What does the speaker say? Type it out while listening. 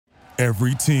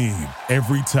Every team,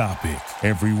 every topic,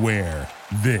 everywhere.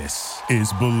 This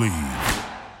is Believe.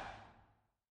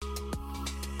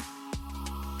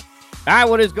 All right,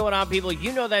 what is going on, people?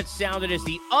 You know that sound. It is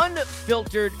the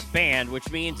Unfiltered Band, which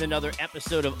means another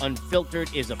episode of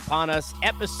Unfiltered is upon us.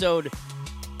 Episode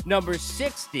number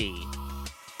 60,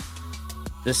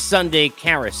 the Sunday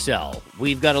Carousel.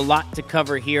 We've got a lot to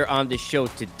cover here on the show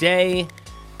today.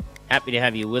 Happy to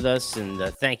have you with us, and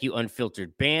thank you,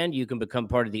 Unfiltered Band. You can become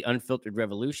part of the Unfiltered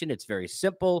Revolution. It's very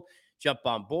simple. Jump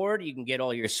on board. You can get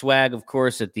all your swag, of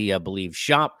course, at the Believe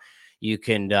shop. You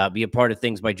can be a part of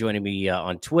things by joining me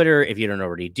on Twitter if you don't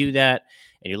already do that.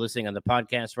 And you're listening on the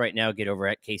podcast right now, get over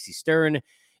at Casey Stern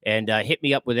and hit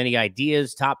me up with any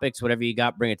ideas, topics, whatever you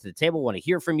got, bring it to the table. Want to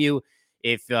hear from you.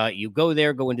 If you go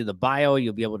there, go into the bio,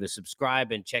 you'll be able to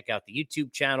subscribe and check out the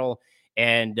YouTube channel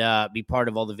and be part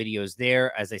of all the videos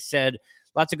there. As I said,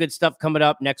 lots of good stuff coming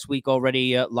up next week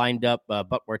already lined up.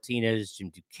 Buck Martinez,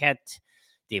 Jim Duquette,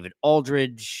 David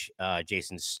Aldridge,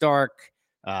 Jason Stark,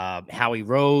 Howie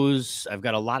Rose. I've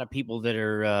got a lot of people that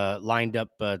are lined up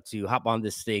to hop on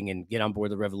this thing and get on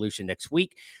board the revolution next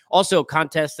week. Also, a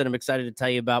contest that I'm excited to tell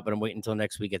you about, but I'm waiting until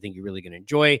next week. I think you're really going to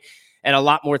enjoy, and a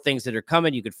lot more things that are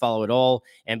coming. You could follow it all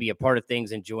and be a part of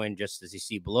things and join just as you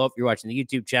see below. If you're watching the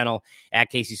YouTube channel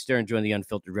at Casey Stern, join the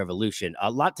Unfiltered Revolution.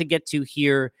 A lot to get to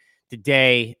here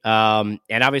today, and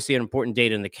obviously an important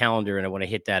date in the calendar, and I want to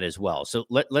hit that as well. So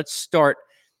let's start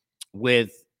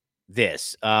with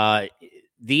this. The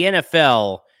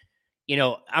NFL,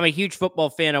 I'm a huge football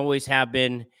fan. I always have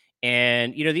been.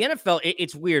 And, the NFL,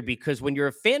 it's weird because when you're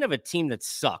a fan of a team that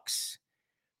sucks,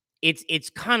 it's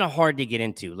kind of hard to get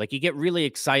into. Like, you get really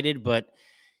excited, but,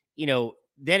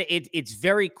 then it's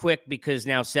very quick because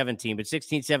now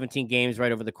 16, 17 games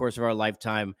right over the course of our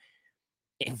lifetime.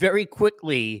 And very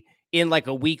quickly, in like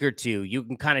a week or two, you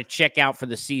can kind of check out for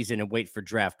the season and wait for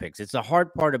draft picks. It's the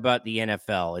hard part about the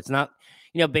NFL. It's not,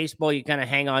 baseball, you kind of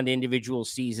hang on to individual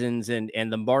seasons and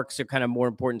the marks are kind of more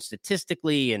important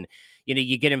statistically. And,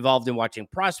 you get involved in watching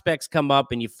prospects come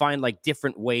up and you find like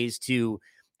different ways to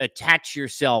attach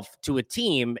yourself to a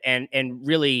team and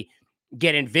really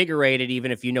get invigorated,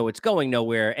 even if it's going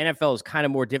nowhere. NFL is kind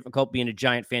of more difficult, being a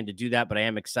Giant fan, to do that, but I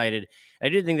am excited. I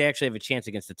do think they actually have a chance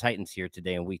against the Titans here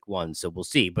today in week 1, so we'll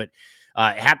see. But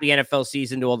happy NFL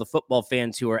season to all the football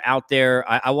fans who are out there.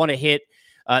 I want to hit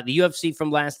the UFC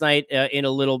from last night in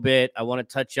a little bit. I want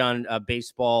to touch on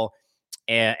baseball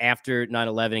after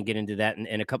 9/11 and get into that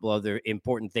and a couple other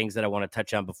important things that I want to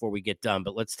touch on before we get done.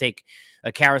 But let's take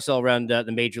a carousel around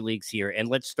the major leagues here, and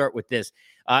let's start with this.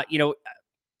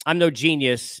 I'm no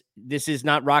genius. This is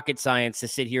not rocket science to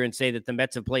sit here and say that the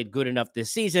Mets have played good enough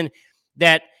this season,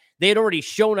 that they had already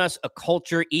shown us a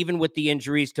culture, even with the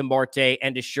injuries to Marte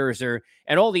and to Scherzer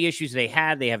and all the issues they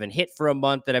had. They haven't hit for a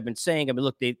month that I've been saying. I mean,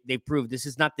 look, they proved this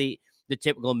is not the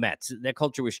typical Mets. That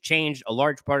culture was changed. A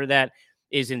large part of that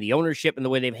is in the ownership and the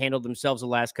way they've handled themselves the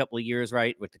last couple of years,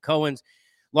 right, with the Cohens.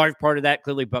 Large part of that,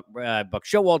 clearly, Buck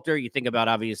Showalter. You think about,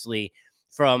 obviously,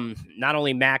 from not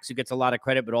only Max, who gets a lot of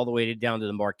credit, but all the way down to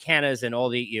the Marcanas and all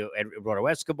the Eduardo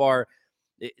Escobar,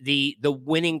 the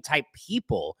winning type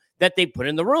people that they put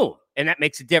in the room, and that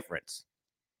makes a difference.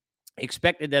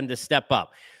 Expected them to step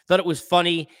up. Thought it was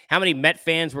funny how many Met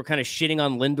fans were kind of shitting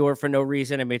on Lindor for no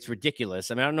reason. I mean, it's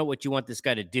ridiculous. I mean, I don't know what you want this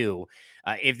guy to do.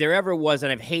 If there ever was,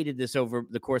 and I've hated this over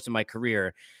the course of my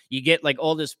career, you get like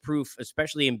all this proof,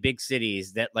 especially in big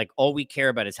cities, that like all we care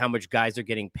about is how much guys are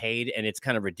getting paid, and it's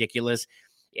kind of ridiculous.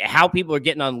 How people are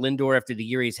getting on Lindor after the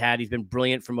year he's had. He's been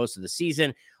brilliant for most of the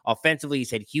season. Offensively,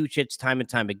 he's had huge hits time and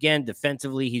time again.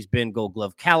 Defensively, he's been Gold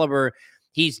Glove caliber.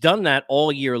 He's done that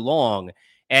all year long.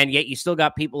 And yet you still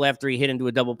got people after he hit into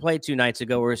a double play 2 nights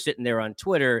ago who are sitting there on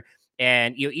Twitter,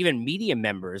 and even media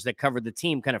members that covered the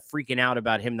team kind of freaking out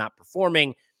about him not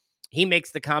performing. He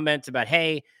makes the comments about,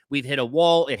 hey, we've hit a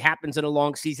wall. It happens in a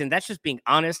long season. That's just being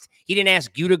honest. He didn't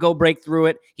ask you to go break through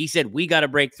it. He said, we got to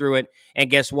break through it. And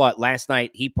guess what? Last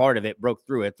night, he part of it, broke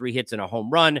through it. 3 hits and a home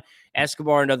run.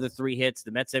 Escobar, another 3 hits.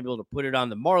 The Mets able to put it on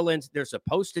the Marlins. They're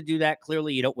supposed to do that,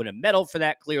 clearly. You don't win a medal for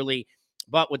that, clearly.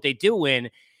 But what they do win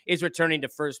is returning to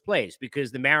first place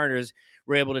because the Mariners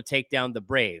were able to take down the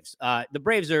Braves. The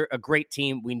Braves are a great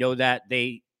team. We know that.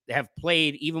 They have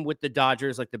played, even with the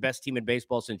Dodgers, like the best team in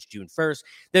baseball since June 1st.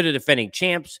 They're the defending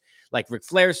champs. Like Ric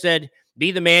Flair said,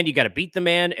 be the man. You got to beat the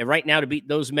man. And right now, to beat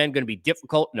those men going to be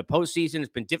difficult in the postseason. It's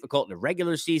been difficult in the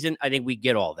regular season. I think we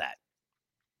get all that.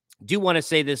 Do want to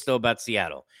say this, though, about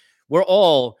Seattle. We're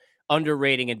all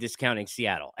underrating and discounting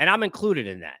Seattle, and I'm included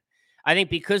in that. I think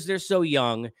because they're so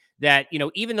young that,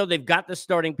 even though they've got the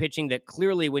starting pitching that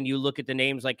clearly when you look at the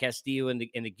names like Castillo and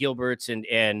the Gilberts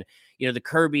and the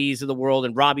Kirbys of the world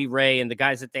and Robbie Ray and the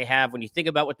guys that they have, when you think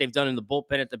about what they've done in the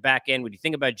bullpen at the back end, when you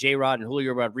think about J-Rod and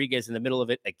Julio Rodriguez in the middle of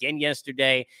it again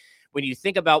yesterday, when you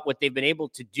think about what they've been able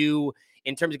to do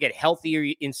in terms of get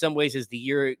healthier in some ways as the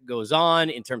year goes on,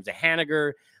 in terms of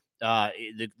Haniger,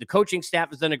 the coaching staff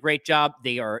has done a great job.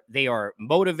 They are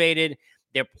motivated.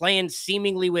 They're playing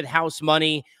seemingly with house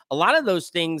money. A lot of those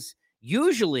things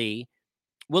usually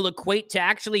will equate to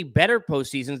actually better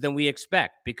postseasons than we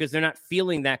expect because they're not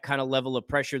feeling that kind of level of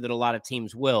pressure that a lot of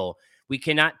teams will. We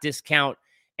cannot discount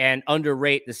and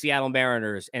underrate the Seattle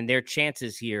Mariners and their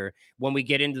chances here when we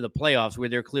get into the playoffs where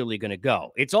they're clearly going to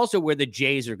go. It's also where the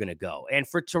Jays are going to go. And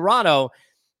for Toronto,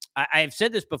 I've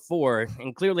said this before,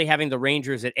 and clearly having the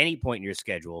Rangers at any point in your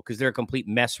schedule, because they're a complete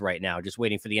mess right now, just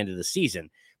waiting for the end of the season,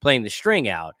 playing the string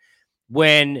out.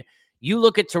 When you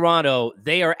look at Toronto,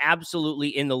 they are absolutely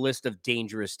in the list of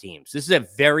dangerous teams. This is a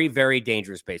very, very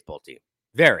dangerous baseball team.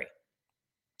 Very.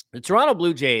 The Toronto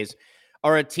Blue Jays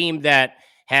are a team that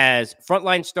has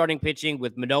frontline starting pitching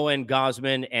with Manoah and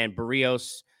Gausman and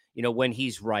Barrios, when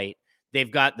he's right.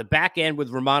 They've got the back end with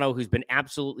Romano, who's been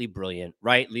absolutely brilliant,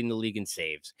 right? Leading the league in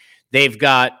saves. They've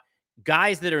got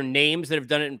guys that are names that have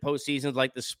done it in postseasons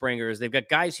like the Springers. They've got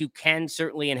guys who can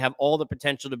certainly and have all the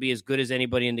potential to be as good as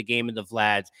anybody in the game in the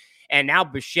Vlads. And now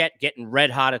Bichette getting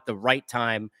red hot at the right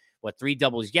time. 3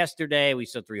 doubles yesterday. We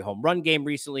saw 3 home run game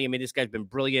recently. I mean, this guy's been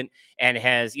brilliant and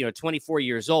has, 24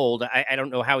 years old. I don't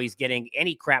know how he's getting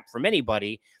any crap from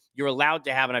anybody. You're allowed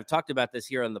to have, and I've talked about this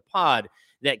here on the pod,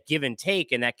 that give and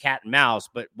take and that cat and mouse.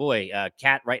 But boy,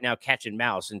 cat right now catching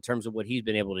mouse in terms of what he's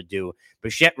been able to do.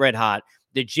 Bichette red hot.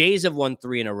 The Jays have won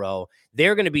 3 in a row.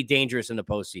 They're going to be dangerous in the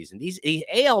postseason. These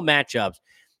AL matchups,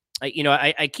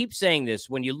 I keep saying this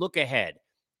when you look ahead.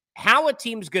 How a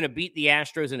team's going to beat the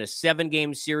Astros in a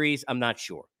 7-game series, I'm not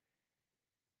sure.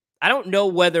 I don't know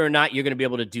whether or not you're going to be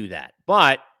able to do that.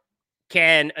 But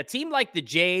can a team like the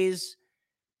Jays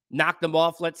knock them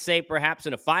off, let's say, perhaps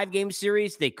in a 5-game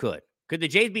series? They could. Could the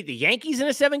Jays beat the Yankees in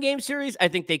a 7-game series? I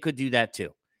think they could do that too.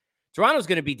 Toronto's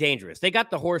going to be dangerous. They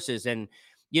got the horses. And,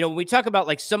 when we talk about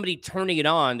like somebody turning it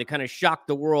on to kind of shock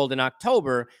the world in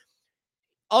October,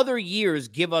 other years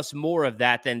give us more of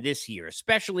that than this year,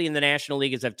 especially in the National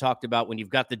League, as I've talked about, when you've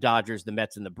got the Dodgers, the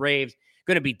Mets, and the Braves.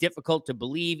 Going to be difficult to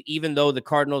believe, even though the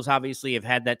Cardinals obviously have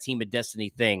had that team of destiny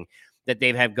thing that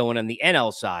they've had going on the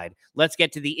NL side. Let's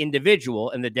get to the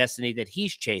individual and the destiny that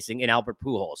he's chasing in Albert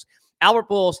Pujols. Albert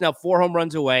Pujols now 4 home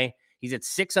runs away. He's at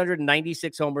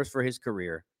 696 homers for his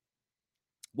career.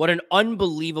 What an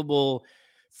unbelievable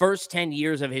first 10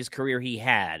 years of his career he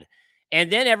had.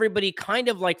 And then everybody kind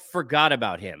of like forgot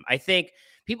about him. I think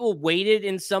people waited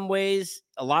in some ways.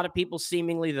 A lot of people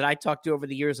seemingly that I talked to over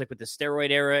the years, like with the steroid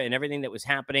era and everything that was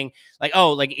happening, like,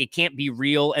 oh, like it can't be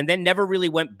real. And then never really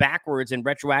went backwards and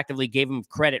retroactively gave him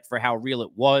credit for how real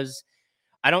it was.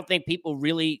 I don't think people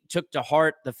really took to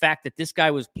heart the fact that this guy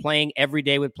was playing every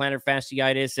day with plantar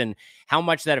fasciitis and how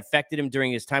much that affected him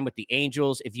during his time with the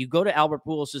Angels. If you go to Albert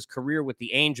Pujols' career with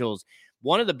the Angels,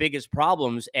 one of the biggest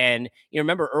problems, and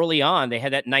remember early on, they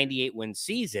had that 98-win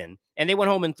season, and they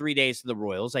went home in 3 days to the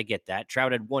Royals. I get that.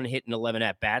 Trout had 1 hit and 11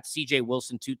 at-bats. C.J.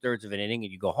 Wilson, 2/3 of an inning,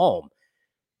 and you go home.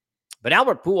 But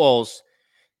Albert Pujols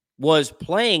was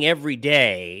playing every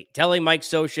day, telling Mike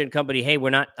Scioscia and company, hey,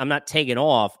 I'm not taking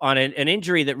off on an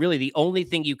injury that really the only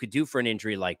thing you could do for an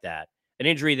injury like that, an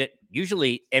injury that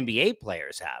usually NBA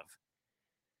players have.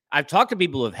 I've talked to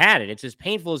people who have had it. It's as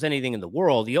painful as anything in the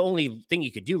world. The only thing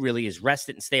you could do really is rest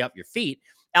it and stay off your feet.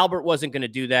 Albert wasn't going to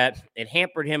do that. It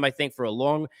hampered him, I think, for a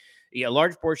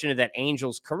large portion of that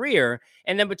Angels career.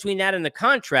 And then between that and the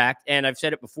contract, and I've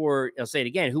said it before, I'll say it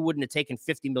again, who wouldn't have taken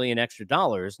 $50 million extra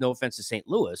dollars, no offense to St.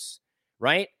 Louis,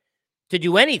 right? To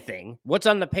do anything, what's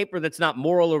on the paper that's not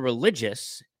moral or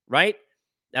religious, right?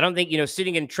 I don't think,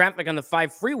 sitting in traffic on the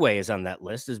 5 freeway is on that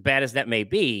list, as bad as that may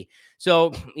be.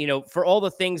 So, for all the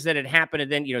things that had happened,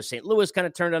 and then, St. Louis kind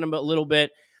of turned on him a little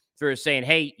bit for saying,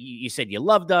 hey, you said you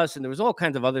loved us, and there was all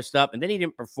kinds of other stuff, and then he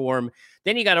didn't perform.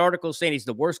 Then you got articles saying he's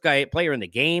the worst player in the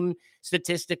game,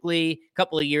 statistically, a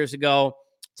couple of years ago.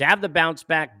 To have the bounce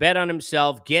back, bet on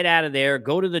himself, get out of there,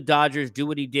 go to the Dodgers, do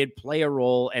what he did, play a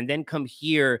role, and then come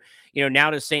here, now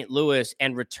to St. Louis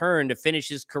and return to finish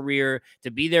his career, to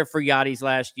be there for Yachty's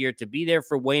last year, to be there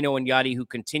for Waino and Yachty, who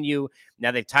continue.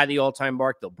 Now they've tied the all-time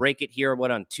mark. They'll break it here,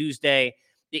 on Tuesday.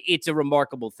 It's a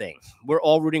remarkable thing. We're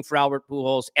all rooting for Albert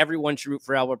Pujols. Everyone should root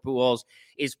for Albert Pujols.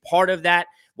 Is part of that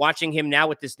watching him now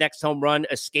with this next home run,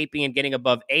 escaping and getting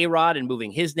above A-Rod and moving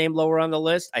his name lower on the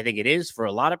list? I think it is for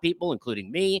a lot of people,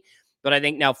 including me. But I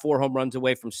think now 4 home runs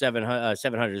away from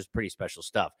 700 is pretty special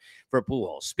stuff for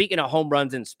Pujols. Speaking of home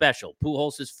runs and special,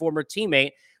 Pujols' former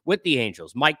teammate with the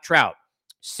Angels. Mike Trout,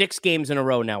 6 games in a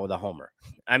row now with a homer.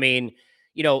 I mean,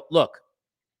 look,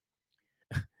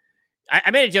 I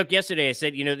made a joke yesterday. I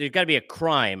said, there's got to be a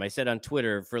crime. I said on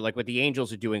Twitter for like what the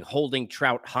Angels are doing, holding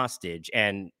Trout hostage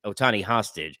and Ohtani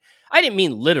hostage. I didn't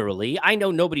mean literally. I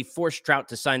know nobody forced Trout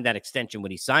to sign that extension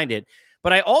when he signed it.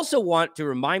 But I also want to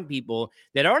remind people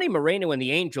that Arnie Moreno and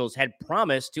the Angels had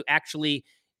promised to actually,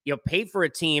 pay for a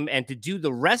team and to do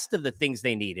the rest of the things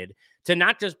they needed to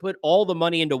not just put all the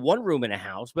money into one room in a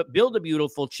house, but build a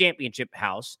beautiful championship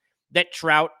house that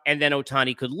Trout and then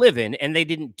Ohtani could live in. And they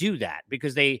didn't do that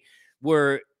because they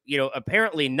were,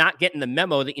 apparently not getting the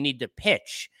memo that you need to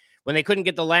pitch when they couldn't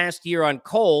get the last year on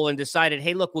Cole and decided,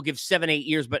 hey, look, we'll give 7-8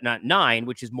 years, but not 9,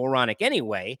 which is moronic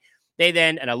anyway. They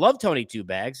then, and I love Tony Two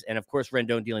Bags, and of course,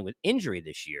 Rendon dealing with injury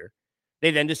this year.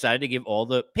 They then decided to give all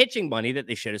the pitching money that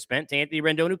they should have spent to Anthony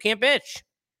Rendon, who can't pitch.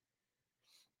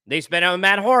 They spent it on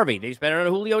Matt Harvey. They spent it on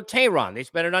Julio Teheran. They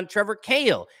spent it on Trevor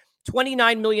Cahill.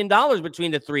 $29 million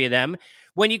between the three of them,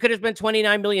 when you could have spent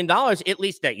 $29 million, at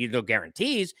least that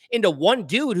guarantees, into one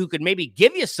dude who could maybe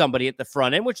give you somebody at the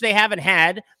front end, which they haven't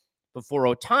had before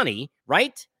Ohtani,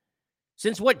 right?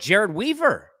 Since what, Jared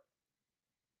Weaver?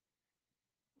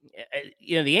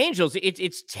 The Angels,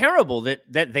 it's terrible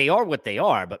that they are what they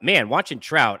are. But man, watching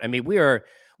Trout, I mean, we are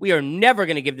never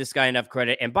going to give this guy enough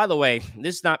credit. And by the way,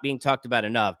 this is not being talked about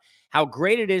enough, how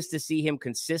great it is to see him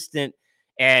consistent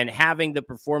and having the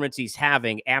performance he's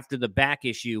having after the back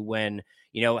issue when,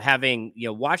 having,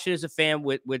 watched it as a fan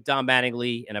with Don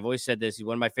Mattingly. And I've always said this, he's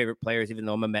one of my favorite players, even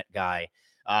though I'm a Met guy,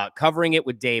 covering it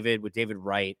with David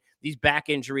Wright. These back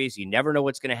injuries, you never know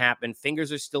what's going to happen.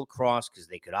 Fingers are still crossed because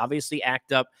they could obviously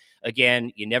act up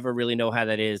again. You never really know how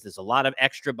that is. There's a lot of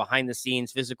extra behind the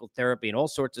scenes physical therapy and all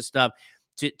sorts of stuff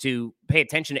to pay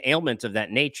attention to ailments of that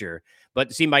nature. But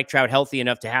to see Mike Trout healthy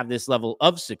enough to have this level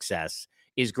of success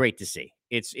is great to see.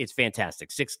 It's fantastic.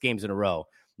 6 games in a row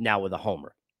now with a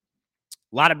homer.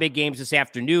 A lot of big games this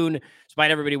afternoon,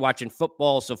 despite everybody watching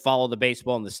football. So follow the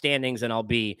baseball and the standings, and I'll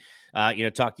be,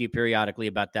 talk to you periodically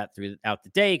about that throughout the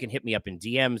day. You can hit me up in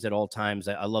DMs at all times.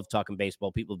 I love talking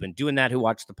baseball. People have been doing that who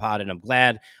watch the pod, and I'm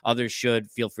glad others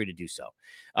should. Feel free to do so.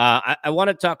 I want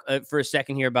to talk for a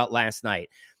second here about last night.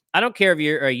 I don't care if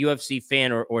you're a UFC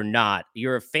fan or not.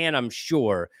 You're a fan, I'm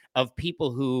sure, of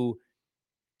people who,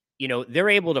 they're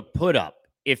able to put up,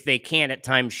 if they can at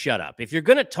times, shut up. If you're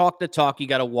going to talk the talk, you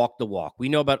got to walk the walk. We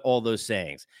know about all those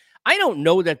sayings. I don't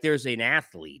know that there's an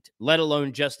athlete, let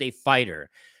alone just a fighter,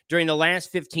 during the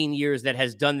last 15 years that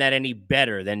has done that any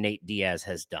better than Nate Diaz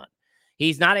has done.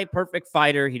 He's not a perfect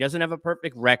fighter. He doesn't have a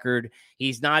perfect record.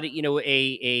 He's not,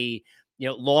 a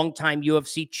longtime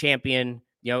UFC champion.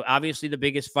 Obviously the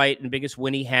biggest fight and biggest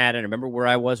win he had, and I remember where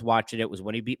I was watching it, was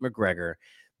when he beat McGregor.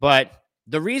 But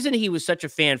the reason he was such a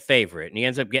fan favorite, and he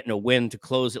ends up getting a win to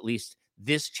close at least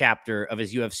this chapter of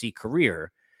his UFC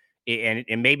career, and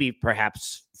maybe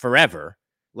perhaps forever,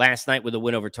 last night with a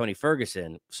win over Tony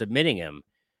Ferguson, submitting him.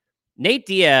 Nate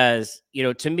Diaz,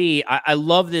 to me, I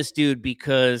love this dude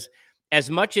because as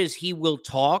much as he will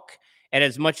talk, and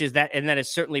as much as that, and that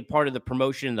is certainly part of the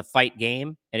promotion in the fight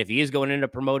game, and if he is going into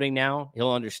promoting now,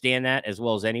 he'll understand that as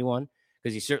well as anyone,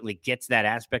 because he certainly gets that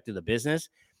aspect of the business.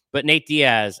 But Nate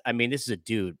Diaz, I mean, this is a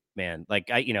dude, man. Like,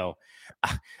 I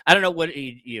don't know what,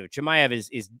 Chimaev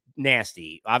is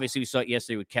nasty. Obviously, we saw it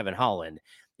yesterday with Kevin Holland.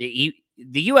 The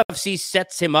UFC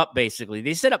sets him up, basically.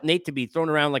 They set up Nate to be thrown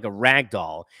around like a rag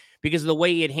doll because of the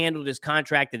way he had handled his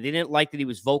contract, and they didn't like that he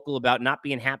was vocal about not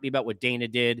being happy about what Dana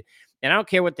did. And I don't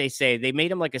care what they say. They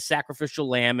made him like a sacrificial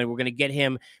lamb, and we're going to get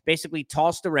him basically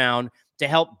tossed around to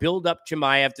help build up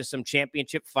Chimaev to some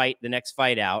championship fight, the next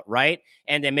fight out, right?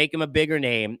 And then make him a bigger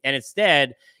name. And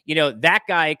instead, that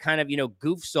guy kind of,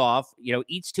 goofs off,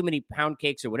 eats too many pound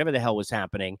cakes or whatever the hell was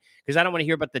happening, because I don't want to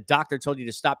hear about the doctor told you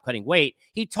to stop cutting weight.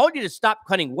 He told you to stop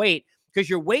cutting weight because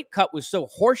your weight cut was so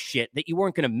horseshit that you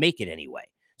weren't going to make it anyway.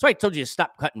 So I told you to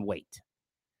stop cutting weight.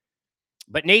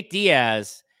 But Nate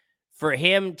Diaz, for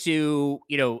him to,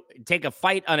 take a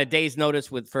fight on a day's notice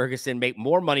with Ferguson, make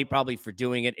more money probably for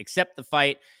doing it, accept the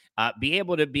fight, be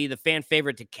able to be the fan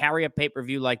favorite to carry a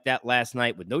pay-per-view like that last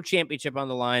night with no championship on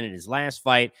the line in his last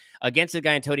fight against a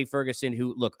guy in Tony Ferguson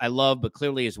who, look, I love, but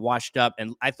clearly is washed up.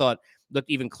 And I thought looked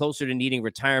even closer to needing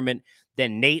retirement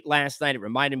than Nate last night. It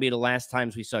reminded me of the last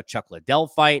times we saw Chuck Liddell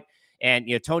fight. And,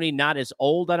 Tony, not as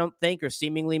old, I don't think, or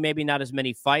seemingly maybe not as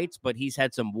many fights, but he's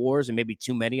had some wars and maybe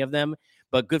too many of them.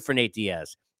 But good for Nate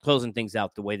Diaz, closing things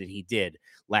out the way that he did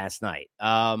last night.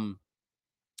 I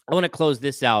want to close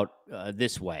this out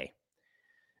this way.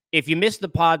 If you missed the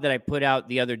pod that I put out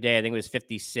the other day, I think it was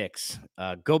 56.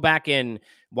 Go back and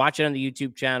watch it on the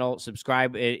YouTube channel.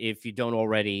 Subscribe if you don't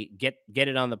already. Get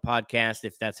it on the podcast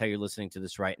if that's how you're listening to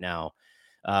this right now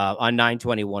on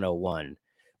 920-101,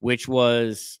 which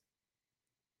was,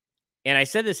 and I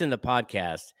said this in the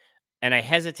podcast, and I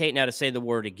hesitate now to say the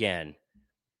word again.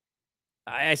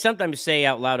 I sometimes say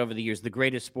out loud over the years, the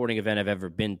greatest sporting event I've ever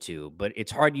been to, but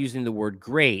it's hard using the word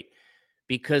great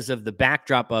because of the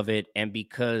backdrop of it and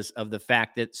because of the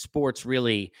fact that sports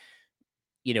really,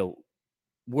 you know,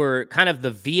 were kind of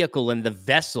the vehicle and the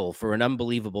vessel for an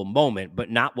unbelievable moment, but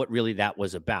not what really that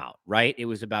was about, right? It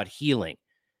was about healing.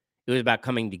 It was about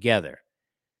coming together.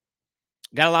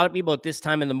 Got a lot of people at this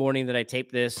time in the morning that I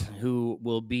tape this who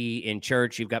will be in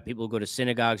church. You've got people who go to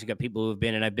synagogues. You've got people who have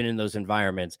been, and I've been in those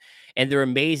environments, and they're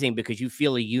amazing because you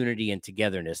feel a unity and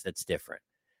togetherness that's different.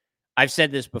 I've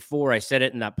said this before. I said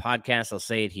it in that podcast. I'll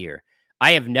say it here.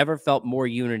 I have never felt more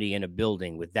unity in a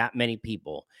building with that many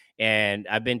people. And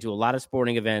I've been to a lot of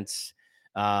sporting events.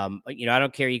 I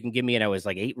don't care. You can give me, and I was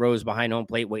like 8 rows behind home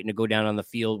plate waiting to go down on the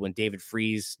field when David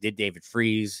Freese did David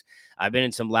Freese. I've been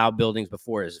in some loud buildings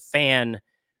before as a fan.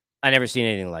 I never seen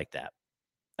anything like that.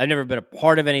 I've never been a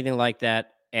part of anything like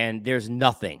that. And there's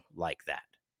nothing like that.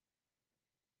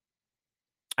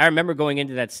 I remember going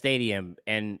into that stadium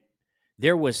and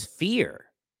there was fear.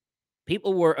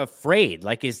 People were afraid.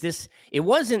 Like, it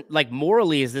wasn't like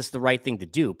morally, is this the right thing to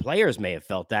do? Players may have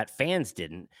felt that. Fans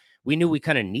didn't. We knew we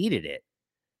kind of needed it.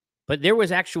 But there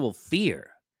was actual fear.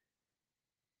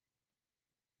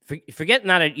 Forget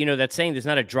that saying, there's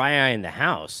not a dry eye in the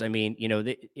house. I mean,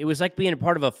 it was like being a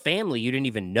part of a family you didn't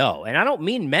even know. And I don't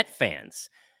mean Met fans.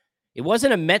 It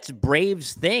wasn't a Mets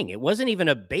Braves thing. It wasn't even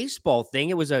a baseball thing.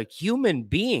 It was a human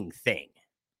being thing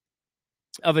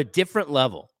of a different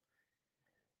level.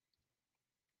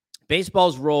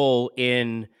 Baseball's role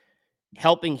in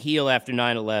helping heal after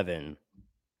 9/11.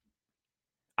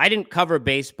 I didn't cover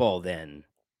baseball then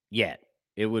yet.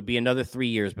 It would be another 3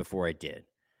 years before I did.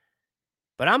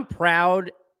 But I'm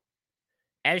proud,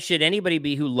 as should anybody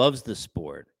be who loves the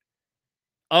sport,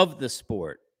 of the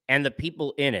sport and the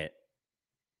people in it,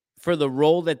 for the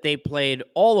role that they played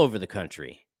all over the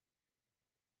country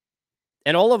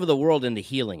and all over the world in the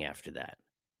healing after that.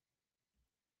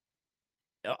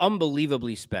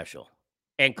 Unbelievably special.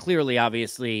 And clearly,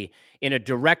 obviously, in a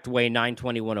direct way,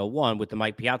 920-101 with the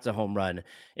Mike Piazza home run.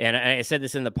 And I said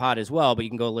this in the pod as well, but you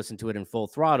can go listen to it in full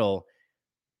throttle.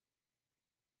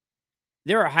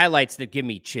 There are highlights that give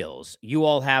me chills. You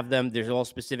all have them. They're all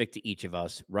specific to each of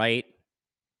us, right?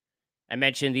 I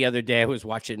mentioned the other day I was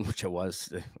watching, which I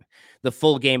was, the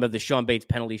full game of the Sean Bates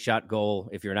penalty shot goal.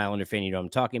 If you're an Islander fan, you know what I'm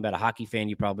talking about. A hockey fan,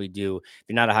 you probably do. If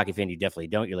you're not a hockey fan, you definitely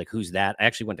don't. You're like, who's that? I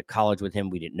actually went to college with him.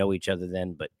 We didn't know each other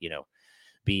then, but,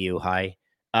 BU high.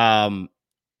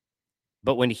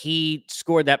 But when he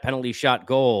scored that penalty shot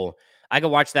goal, I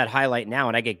can watch that highlight now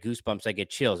and I get goosebumps. I get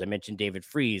chills. I mentioned David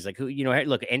Freese, like, who,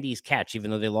 look, Endy's catch, even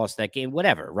though they lost that game,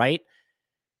 whatever, right?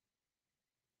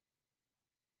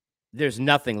 There's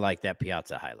nothing like that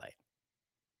Piazza highlight.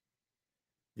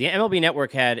 The MLB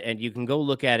Network had, and you can go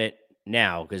look at it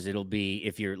now because it'll be,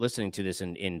 if you're listening to this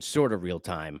in sort of real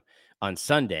time on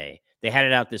Sunday, they had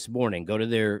it out this morning. Go to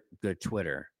their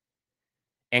Twitter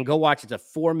and go watch. It's a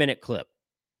 4-minute clip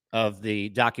of the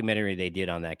documentary they did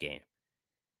on that game.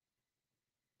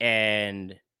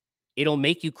 And it'll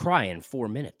make you cry in 4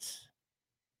 minutes.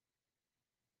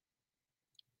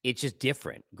 It's just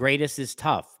different. Greatest is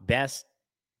tough. Best,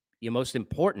 most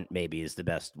important maybe is the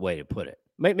best way to put it.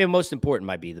 Maybe most important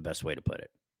might be the best way to put it.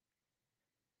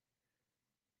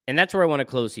 And that's where I want to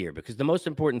close here, because the most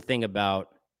important thing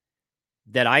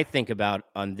that I think about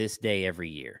on this day every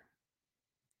year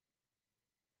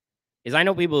is I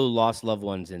know people who lost loved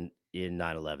ones in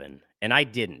 9/11, and I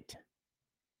didn't.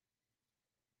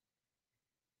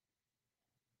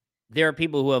 There are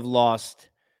people who have lost,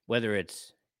 whether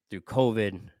it's through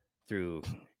COVID, through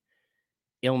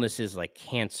illnesses like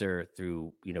cancer,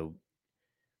 through,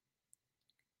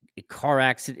 car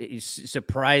accident,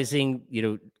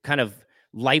 surprising, kind of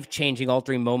life-changing,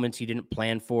 altering moments you didn't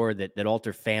plan for that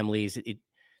alter families.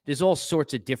 There's all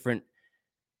sorts of different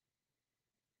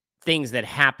things that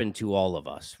happen to all of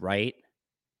us, right?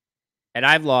 And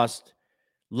I've lost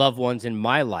loved ones in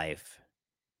my life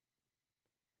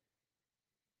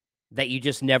that you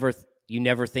just never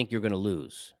think you're going to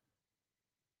lose.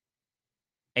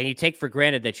 And you take for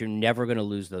granted that you're never going to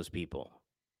lose those people.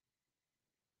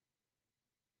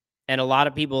 And a lot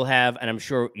of people have, and I'm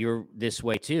sure you're this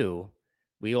way too,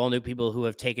 we all knew people who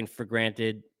have taken for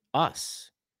granted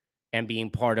us and being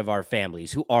part of our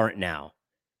families who aren't now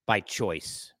by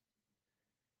choice.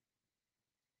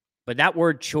 But that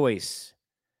word choice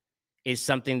is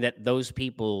something that those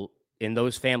people in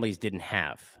those families didn't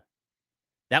have.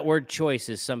 That word choice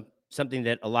is something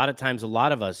that a lot of times a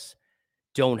lot of us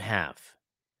don't have.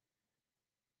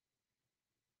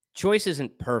 Choice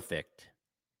isn't perfect.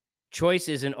 Choice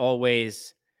isn't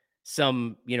always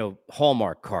some,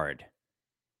 Hallmark card.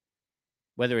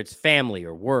 Whether it's family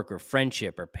or work or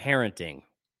friendship or parenting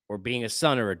or being a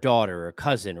son or a daughter or a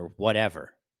cousin or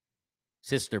whatever,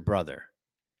 sister, brother.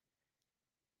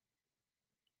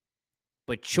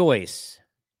 But choice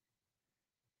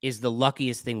is the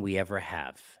luckiest thing we ever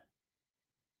have.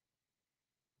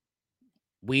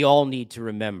 We all need to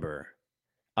remember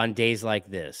on days like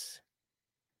this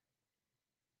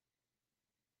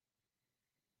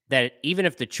that even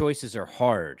if the choices are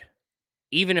hard,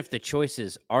 even if the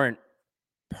choices aren't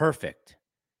perfect,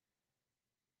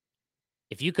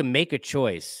 if you can make a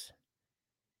choice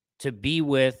to be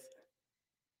with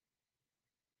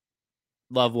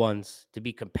loved ones, to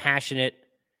be compassionate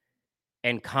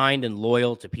and kind and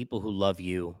loyal to people who love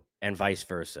you and vice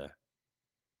versa,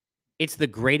 it's the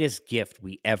greatest gift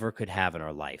we ever could have in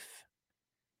our life,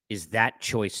 is that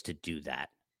choice to do that.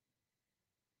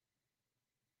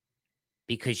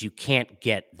 Because you can't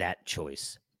get that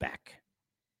choice back.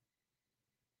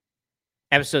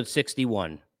 Episode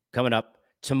 61 coming up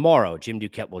tomorrow. Jim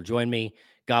Duquette will join me.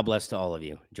 God bless to all of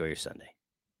you. Enjoy your Sunday.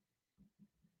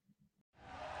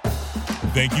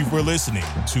 Thank you for listening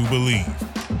to Believe.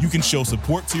 You can show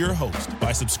support to your host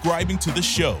by subscribing to the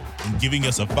show and giving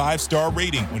us a 5-star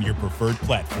rating on your preferred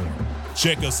platform.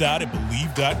 Check us out at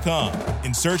Believe.com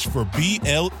and search for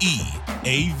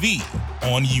BLEAV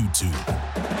on YouTube.